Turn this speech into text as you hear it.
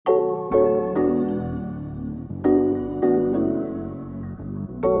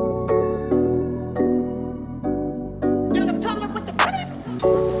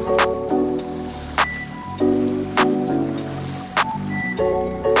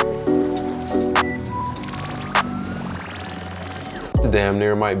damn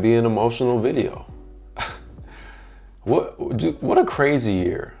near might be an emotional video. What a crazy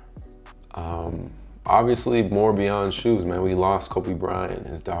year. Obviously more beyond shoes, man. We lost Kobe Bryant,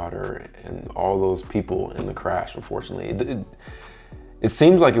 his daughter, and all those people in the crash, unfortunately. It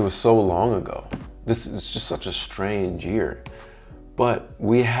seems like it was so long ago. This is just such a strange year. But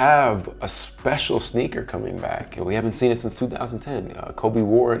we have a special sneaker coming back, and we haven't seen it since 2010. Kobe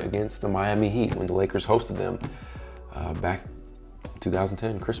wore it against the Miami Heat when the Lakers hosted them back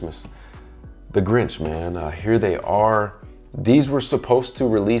 2010, Christmas. The Grinch, man, here they are. These were supposed to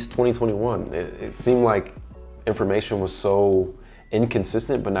release 2021. It seemed like information was so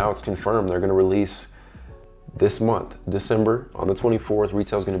inconsistent, but now it's confirmed. They're gonna release this month, December, on the 24th.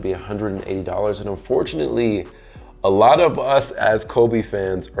 Retail is gonna be $180, and unfortunately, a lot of us as Kobe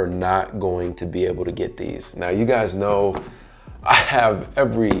fans are not going to be able to get these. Now, you guys know I have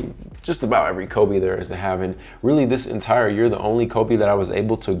just about every Kobe there is to have, and really this entire year, the only Kobe that I was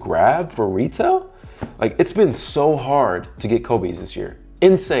able to grab for retail, like, it's been so hard to get Kobe's this year.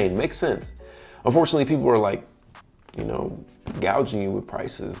 Insane, makes sense. Unfortunately, people are like, you know, gouging you with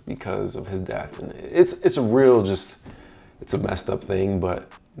prices because of his death. And it's a real, it's a messed up thing,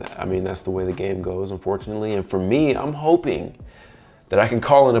 but I mean, that's the way the game goes, unfortunately. And for me, I'm hoping that I can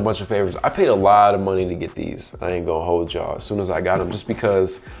call in a bunch of favors. I paid a lot of money to get these. I ain't gonna hold y'all as soon as I got them, just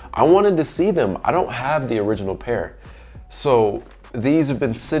because I wanted to see them. I don't have the original pair. So these have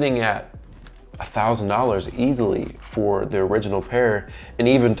been sitting at $1,000 easily for the original pair, and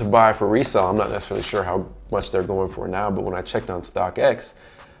even to buy for resale, I'm not necessarily sure how much they're going for now, but when I checked on StockX,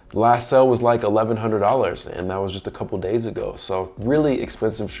 the last sale was like $1,100, and that was just a couple days ago. So really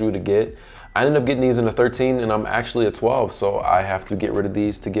expensive shoe to get. I ended up getting these in a 13, and I'm actually a 12, so I have to get rid of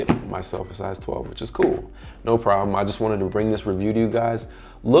these to get myself a size 12, which is cool. No problem. I just wanted to bring this review to you guys.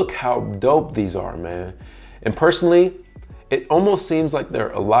 Look how dope these are, man. And personally, it almost seems like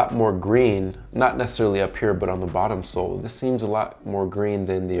they're a lot more green, not necessarily up here, but on the bottom sole. This seems a lot more green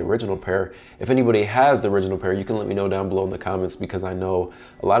than the original pair. If anybody has the original pair, you can let me know down below in the comments, because I know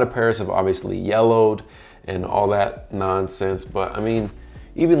a lot of pairs have obviously yellowed and all that nonsense. But I mean,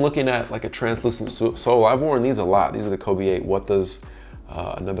 even looking at like a translucent sole, I've worn these a lot. These are the Kobe 8 Watas,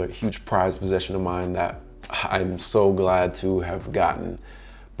 another huge prized possession of mine that I'm so glad to have gotten.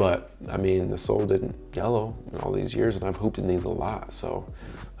 But I mean, the sole didn't yellow in all these years, and I've hooped in these a lot. So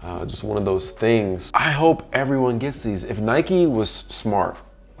just one of those things. I hope everyone gets these. If Nike was smart,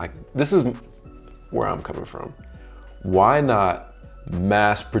 like, this is where I'm coming from. Why not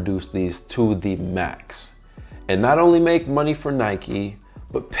mass produce these to the max? And not only make money for Nike,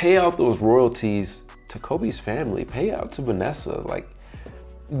 but pay out those royalties to Kobe's family, pay out to Vanessa. Like,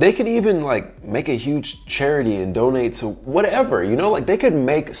 they could even like make a huge charity and donate to whatever, you know, like they could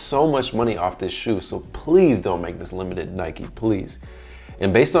make so much money off this shoe. So please don't make this limited, Nike, please.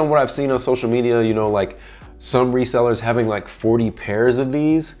 And based on what I've seen on social media, you know, like some resellers having like 40 pairs of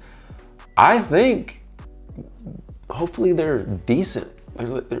these, I think hopefully they're decent. I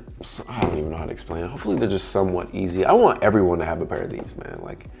don't even know how to explain it. Hopefully they're just somewhat easy. I want everyone to have a pair of these, man.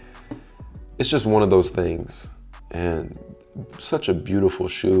 Like, it's just one of those things. And such a beautiful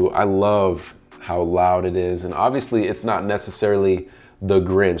shoe. I love how loud it is. And obviously it's not necessarily the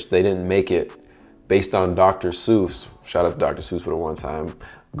Grinch. They didn't make it based on Dr. Seuss. Shout out to Dr. Seuss for the one time.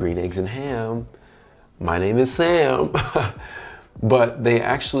 Green eggs and ham. My name is Sam. But they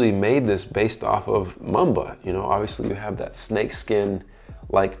actually made this based off of Mamba. You know, obviously you have that snake skin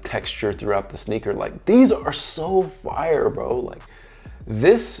like texture throughout the sneaker. Like, these are so fire, bro. Like,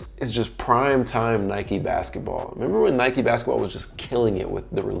 this is just prime time Nike basketball. Remember when Nike basketball was just killing it with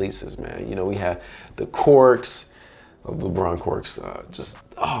the releases, man? You know, we had the corks, LeBron corks,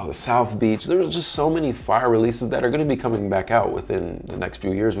 the South Beach. There was just so many fire releases that are gonna be coming back out within the next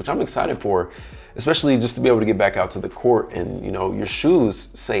few years, which I'm excited for, especially just to be able to get back out to the court. And, you know, your shoes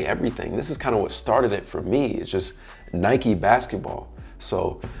say everything. This is kind of what started it for me. It's just Nike basketball.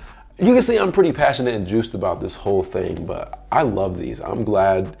 So you can see I'm pretty passionate and juiced about this whole thing, but I love these. I'm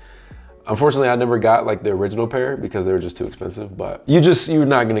glad. Unfortunately, I never got like the original pair because they were just too expensive, but you're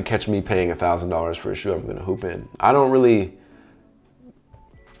not gonna catch me paying $1,000 for a shoe I'm gonna hoop in. I don't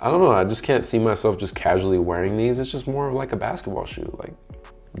know, I just can't see myself just casually wearing these. It's just more of like a basketball shoe. Like,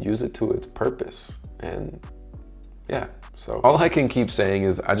 use it to its purpose. And yeah, so all I can keep saying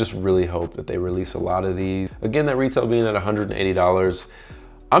is I just really hope that they release a lot of these. Again, that retail being at $180.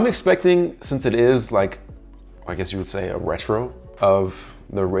 I'm expecting, since it is like, I guess you would say a retro of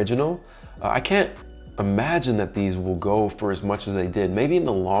the original, I can't imagine that these will go for as much as they did. Maybe in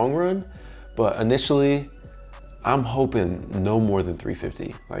the long run, but initially, I'm hoping no more than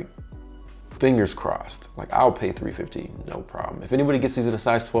 $350. Like, fingers crossed. Like, I'll pay $350, no problem. If anybody gets these in a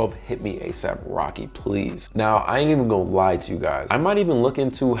size 12, hit me ASAP Rocky, please. Now, I ain't even gonna lie to you guys. I might even look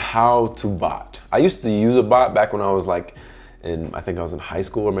into how to bot. I used to use a bot back when I was like I think I was in high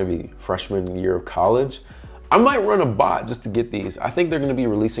school or maybe freshman year of college. I might run a bot just to get these. I think they're gonna be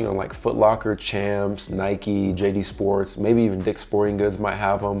releasing on like Foot Locker, Champs, Nike, JD Sports, maybe even Dick's Sporting Goods might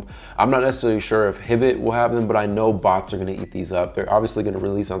have them. I'm not necessarily sure if Hibbett will have them, but I know bots are gonna eat these up. They're obviously gonna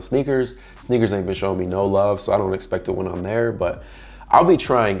release on sneakers. Sneakers ain't been showing me no love, so I don't expect to win on there, but I'll be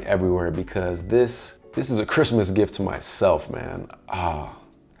trying everywhere because this is a Christmas gift to myself, man.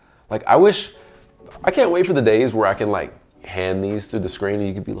 Like I can't wait for the days where I can like hand these through the screen and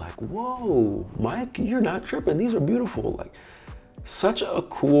you could be like, whoa, Mike, you're not tripping. These are beautiful. Like, such a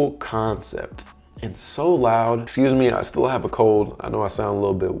cool concept and so loud. Excuse me, I still have a cold. I know I sound a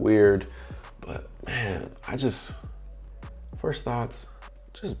little bit weird, but man, first thoughts,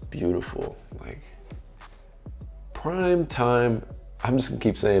 just beautiful. Like, prime time, I'm just gonna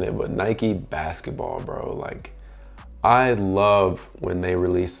keep saying it, but Nike basketball, bro. Like, I love when they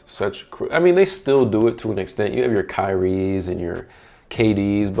release such, I mean, they still do it to an extent. You have your Kyries and your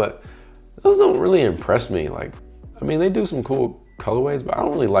KDs, but those don't really impress me. Like, I mean, they do some cool colorways, but I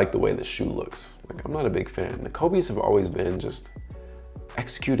don't really like the way the shoe looks. Like, I'm not a big fan. The Kobe's have always been just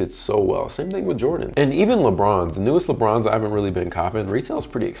executed so well. Same thing with Jordan. And even LeBron's, the newest LeBron's I haven't really been copping. Retail's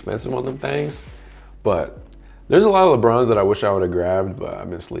pretty expensive on them things, but there's a lot of LeBrons that I wish I would have grabbed, but I've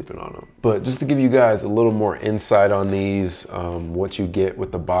been sleeping on them. But just to give you guys a little more insight on these, what you get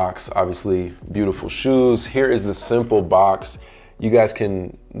with the box, obviously beautiful shoes. Here is the simple box. You guys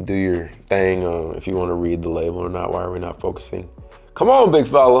can do your thing if you want to read the label or not. Why are we not focusing? Come on, big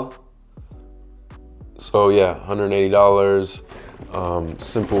fella. So yeah, $180.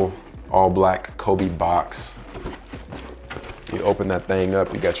 Simple all black Kobe box. You open that thing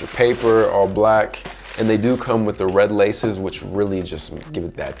up, you got your paper, all black. And they do come with the red laces, which really just give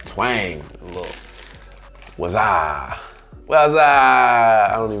it that twang, a little wazah.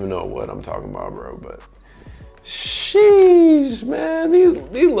 I don't even know what I'm talking about, bro, but sheesh, man,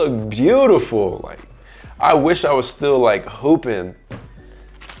 these look beautiful. Like, I wish I was still like hooping,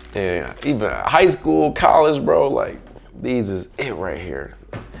 and even high school, college, bro. Like, these is it right here.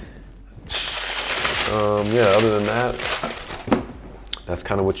 Yeah, other than that, that's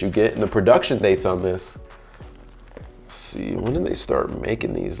kind of what you get. And the production dates on this, let's see, when did they start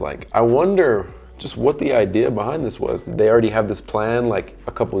making these? Like, I wonder just what the idea behind this was. Did they already have this plan like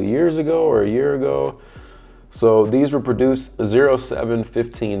a couple of years ago or a year ago? So these were produced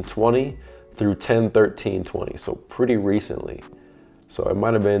 07/15/20 through 10/13/20, so pretty recently. So it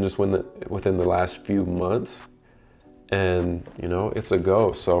might have been just within the last few months, and you know, it's a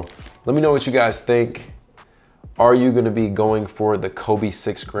go. So let me know what you guys think. Are you gonna be going for the Kobe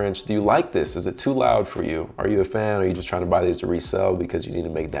 6 Grinch? Do you like this? Is it too loud for you? Are you a fan? Or are you just trying to buy these to resell because you need to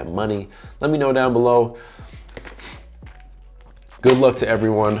make that money? Let me know down below. Good luck to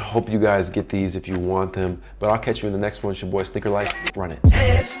everyone. Hope you guys get these if you want them. But I'll catch you in the next one. It's your boy Sneaker Life. Run it.